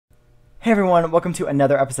Hey everyone, welcome to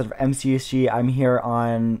another episode of MCSG. I'm here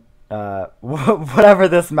on whatever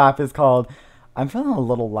this map is called. I'm feeling a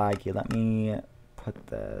little laggy. Let me put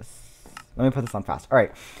this on fast. All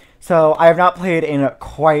right. So I have not played in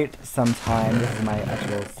quite some time. This is my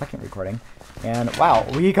actual second recording. And wow,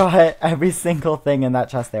 we got every single thing in that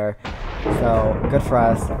chest there. So good for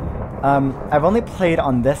us. I've only played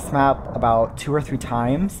on this map about 2 or 3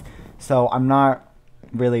 times. So I'm not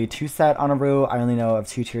really too set on a route. I only know of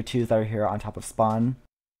 2 tier 2s that are here on top of spawn.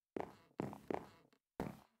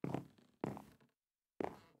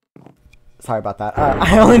 Sorry about that.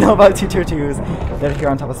 I only know about 2 tier 2s that are here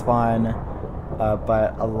on top of spawn.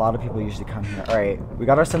 But a lot of people usually come here. Alright, we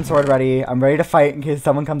got our sim sword ready. I'm ready to fight in case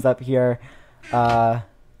someone comes up here. Alright.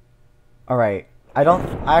 I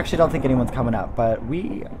actually don't think anyone's coming up, but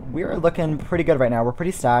we are looking pretty good right now. We're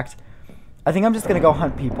pretty stacked. I think I'm just gonna go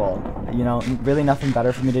hunt people. You know, really nothing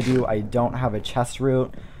better for me to do. I don't have a chest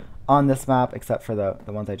route on this map except for the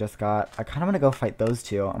ones I just got. I kind of want to go fight those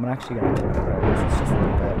two. I'm actually gonna take this just a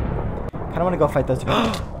little bit. Kind of want to go fight those two.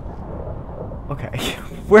 Okay,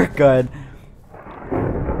 we're good.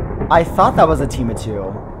 I thought that was a team of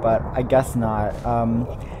 2, but I guess not.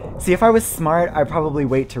 See, if I was smart, I'd probably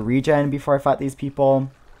wait to regen before I fought these people.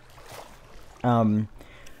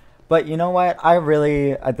 But you know what? I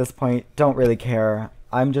really, at this point, don't really care.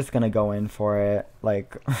 I'm just gonna go in for it.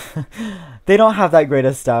 Like, they don't have that great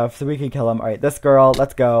of stuff, so we can kill them. Alright, this girl,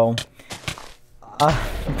 let's go.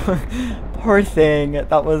 Poor thing.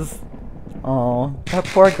 That was... Oh, that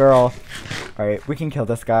poor girl. Alright, we can kill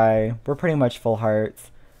this guy. We're pretty much full hearts.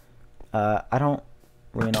 I don't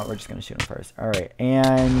really know. We're just gonna shoot him first. Alright,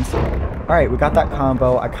 and... Alright, we got that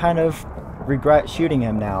combo. I kind of regret shooting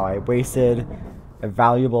him now. I wasted a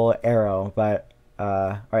valuable arrow, but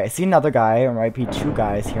alright, I see another guy, or might be 2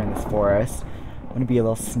 guys here in this forest. I'm gonna be a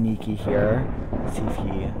little sneaky here, see if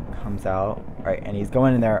he comes out. Alright, and he's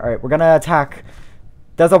going in there. Alright, we're gonna attack.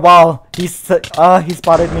 There's a wall. He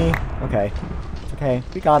spotted me. Okay, it's okay.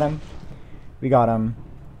 We got him.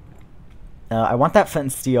 I want that flint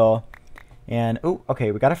and steel. And oh,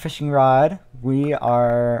 okay, we got a fishing rod.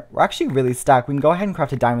 We're actually really stacked. We can go ahead and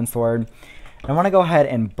craft a diamond sword. I want to go ahead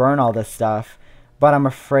and burn all this stuff. But I'm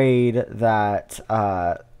afraid that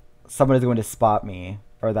someone is going to spot me,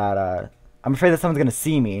 or that I'm afraid that someone's going to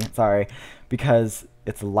see me. Sorry, because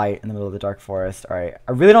it's light in the middle of the dark forest. All right,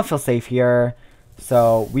 I really don't feel safe here,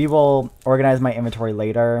 so we will organize my inventory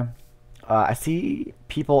later. I see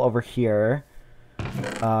people over here,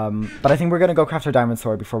 but I think we're going to go craft our diamond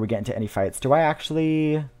sword before we get into any fights. Do I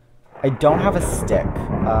actually? I don't have a stick,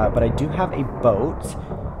 but I do have a boat.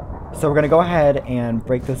 So we're going to go ahead and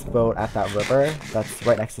break this boat at that river that's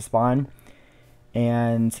right next to spawn.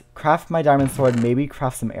 And craft my diamond sword, maybe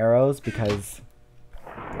craft some arrows because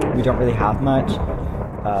we don't really have much.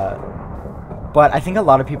 But I think a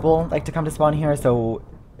lot of people like to come to spawn here, so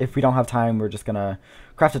if we don't have time, we're just going to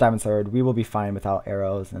craft a diamond sword. We will be fine without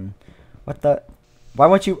arrows. And what the... Why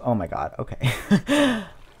won't you... Oh my god, okay.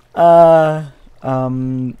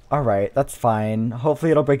 Alright, that's fine. Hopefully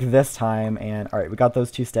it'll break this time, and alright, we got those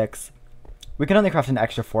 2 sticks. We can only craft an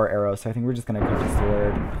extra 4 arrows, so I think we're just gonna craft a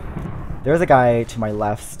sword. There's a guy to my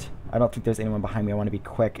left. I don't think there's anyone behind me. I want to be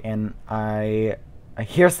quick, and I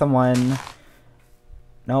hear someone.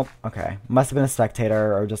 Nope, okay. Must have been a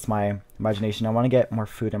spectator, or just my imagination. I want to get more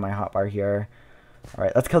food in my hotbar here.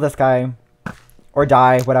 Alright, let's kill this guy. Or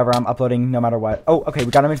die, whatever, I'm uploading no matter what. Oh, okay, we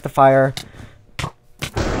got him into the fire.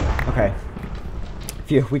 Okay.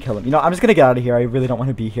 Phew, we killed him. You know, I'm just gonna get out of here. I really don't want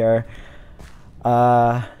to be here.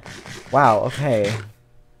 Wow, okay.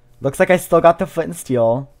 Looks like I still got the flint and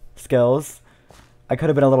steel skills. I could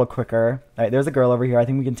have been a little quicker. Alright, there's a girl over here. I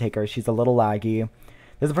think we can take her. She's a little laggy.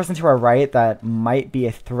 There's a person to our right that might be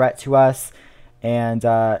a threat to us. And,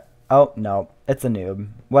 oh, no. It's a noob.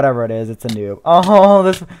 Whatever it is, it's a noob. Oh,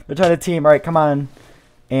 they're trying to team. Alright, come on.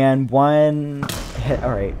 And one hit.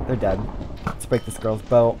 Alright, they're dead. Let's break this girl's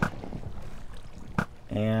boat.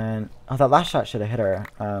 And, oh, that last shot should have hit her.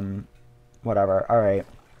 Whatever. Alright.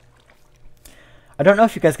 I don't know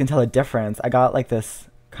if you guys can tell a difference. I got, like, this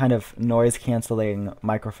kind of noise-canceling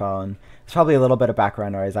microphone. It's probably a little bit of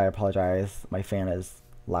background noise. I apologize. My fan is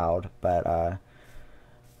loud. But,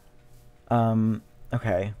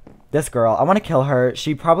 okay. This girl, I want to kill her.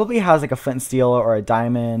 She probably has, like, a flint and steel or a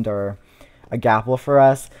diamond or a gapple for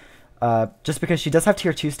us. Just because she does have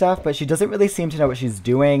tier 2 stuff, but she doesn't really seem to know what she's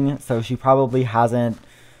doing, so she probably hasn't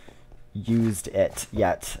used it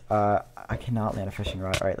yet. I cannot land a fishing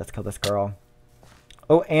rod. Alright, let's kill this girl.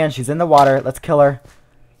 Oh, and she's in the water. Let's kill her.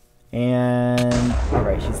 And...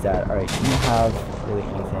 Alright, she's dead. Alright, she doesn't have really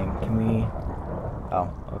anything. Can we... Oh,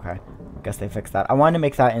 okay. Guess they fixed that. I wanted to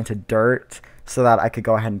make that into dirt so that I could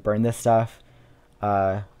go ahead and burn this stuff.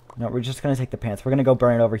 No, we're just going to take the pants. We're going to go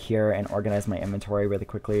burn it over here and organize my inventory really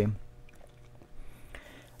quickly.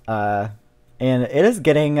 And it is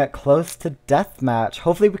getting close to deathmatch.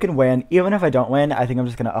 Hopefully we can win. Even if I don't win, I think I'm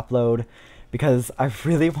just going to upload because I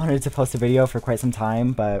really wanted to post a video for quite some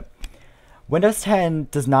time, but Windows 10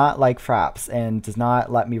 does not like fraps and does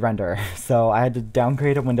not let me render. So I had to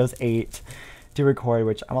downgrade to Windows 8 to record,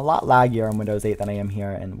 which I'm a lot laggier on Windows 8 than I am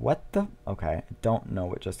here. And what the? Okay, I don't know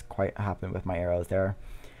what just quite happened with my arrows there.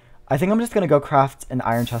 I think I'm just going to go craft an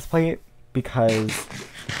iron chest plate because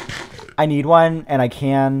I need one and I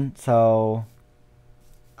can. So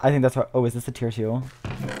I think that's what. Oh, is this a tier 2?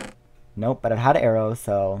 Nope, but it had arrows,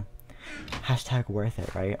 so hashtag worth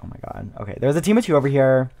it, right? Oh my god. Okay, there's a team of 2 over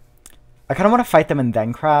here. I kind of want to fight them and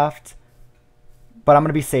then craft, but I'm going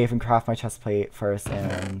to be safe and craft my chest plate first.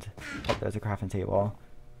 And oh, there's a crafting table.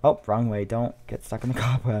 Oh, wrong way. Don't get stuck in the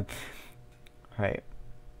cobweb. All right.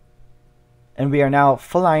 And we are now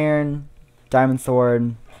full iron, diamond sword.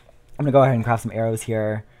 I'm going to go ahead and craft some arrows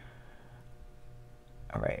here.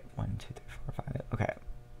 All right. 1, 2, 3, 4, 5. Okay.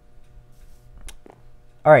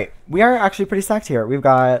 All right. We are actually pretty stacked here. We've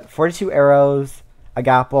got 42 arrows, a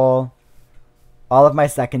gapple, all of my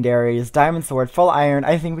secondaries, diamond sword, full iron.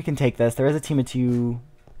 I think we can take this. There is a team of 2.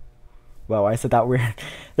 Whoa, I said that weird.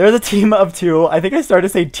 There's a team of 2. I think I started to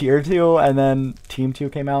say tier 2 and then team 2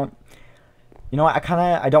 came out. You know what?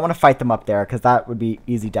 I don't want to fight them up there because that would be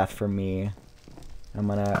easy death for me. I'm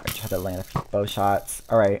going to try to land a few bow shots.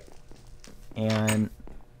 All right. And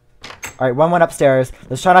all right, one went upstairs.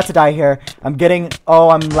 Let's try not to die here. I'm getting, oh,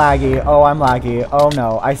 I'm laggy. Oh, I'm laggy. Oh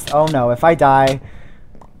no. Oh no, if I die,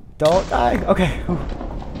 don't die. Okay, whew.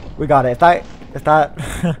 We got it. If that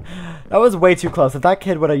that was way too close. If that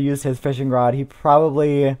kid would have used his fishing rod, he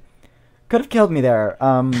probably could have killed me there.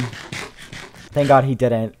 Thank God he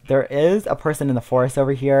didn't. There is a person in the forest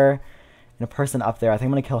over here and a person up there. I think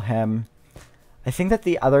I'm gonna kill him. I think that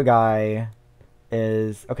the other guy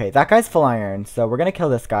is okay. That guy's full iron, so we're gonna kill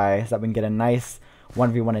this guy so that we can get a nice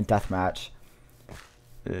 1v1 in deathmatch.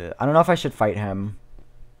 I don't know if I should fight him.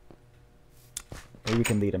 Maybe we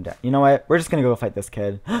can lead him down. You know what? We're just gonna go fight this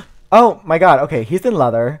kid. Oh my god, okay, he's in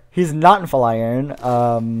leather. He's not in full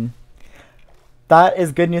iron. That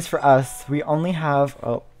is good news for us. We only have...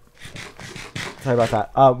 Oh. Sorry about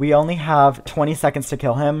that. We only have 20 seconds to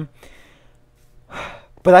kill him.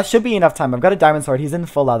 But that should be enough time. I've got a diamond sword. He's in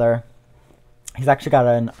full leather. He's actually got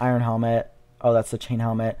an iron helmet. Oh, that's the chain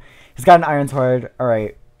helmet. He's got an iron sword.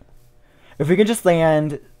 Alright. If we can just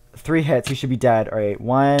land 3 hits, he should be dead. Alright,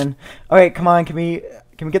 1. Alright, come on. Can we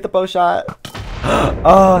get the bow shot?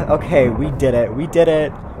 Oh, okay. We did it. We did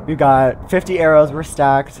it. We've got 50 arrows. We're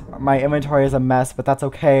stacked. My inventory is a mess, but that's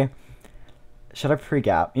okay. Should I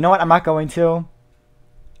pre-gap? You know what? I'm not going to.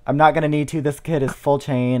 I'm not going to need to. This kid is full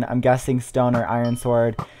chain. I'm guessing stone or iron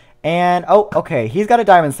sword. And, oh, okay. He's got a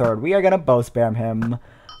diamond sword. We are going to bow spam him.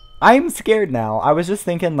 I'm scared now. I was just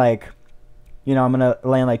thinking, like, you know, I'm going to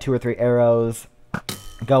land like 2 or 3 arrows.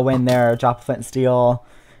 Go in there, drop flint and steel,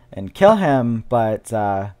 and kill him. But,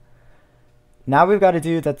 now we've got a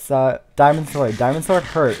dude that's, diamond sword. Diamond sword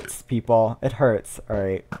hurts, people. It hurts.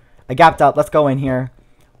 Alright. I gapped out. Let's go in here.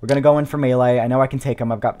 We're going to go in for melee. I know I can take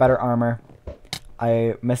him. I've got better armor.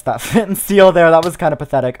 I missed that flint and steel there. That was kind of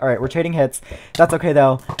pathetic. Alright, we're trading hits. That's okay,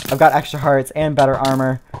 though. I've got extra hearts and better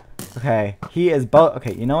armor. Okay, he is bow...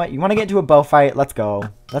 Okay, you know what? You want to get into a bow fight? Let's go.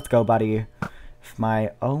 Let's go, buddy.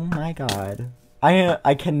 Oh my god.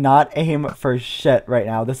 I cannot aim for shit right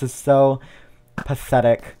now. This is so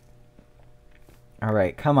pathetic.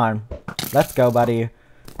 Alright, come on. Let's go, buddy.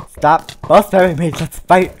 Stop bow spamming me. Let's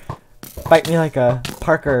fight. Fight me like a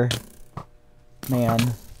Parker man.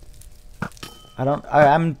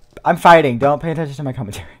 I'm fighting. Don't pay attention to my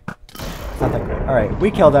commentary. It's not that great. Alright, we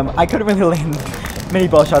killed him. I couldn't really land many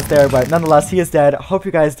bow shots there, but nonetheless, he is dead. Hope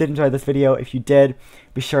you guys did enjoy this video. If you did,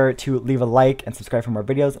 be sure to leave a like and subscribe for more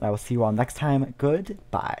videos, and I will see you all next time.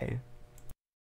 Goodbye.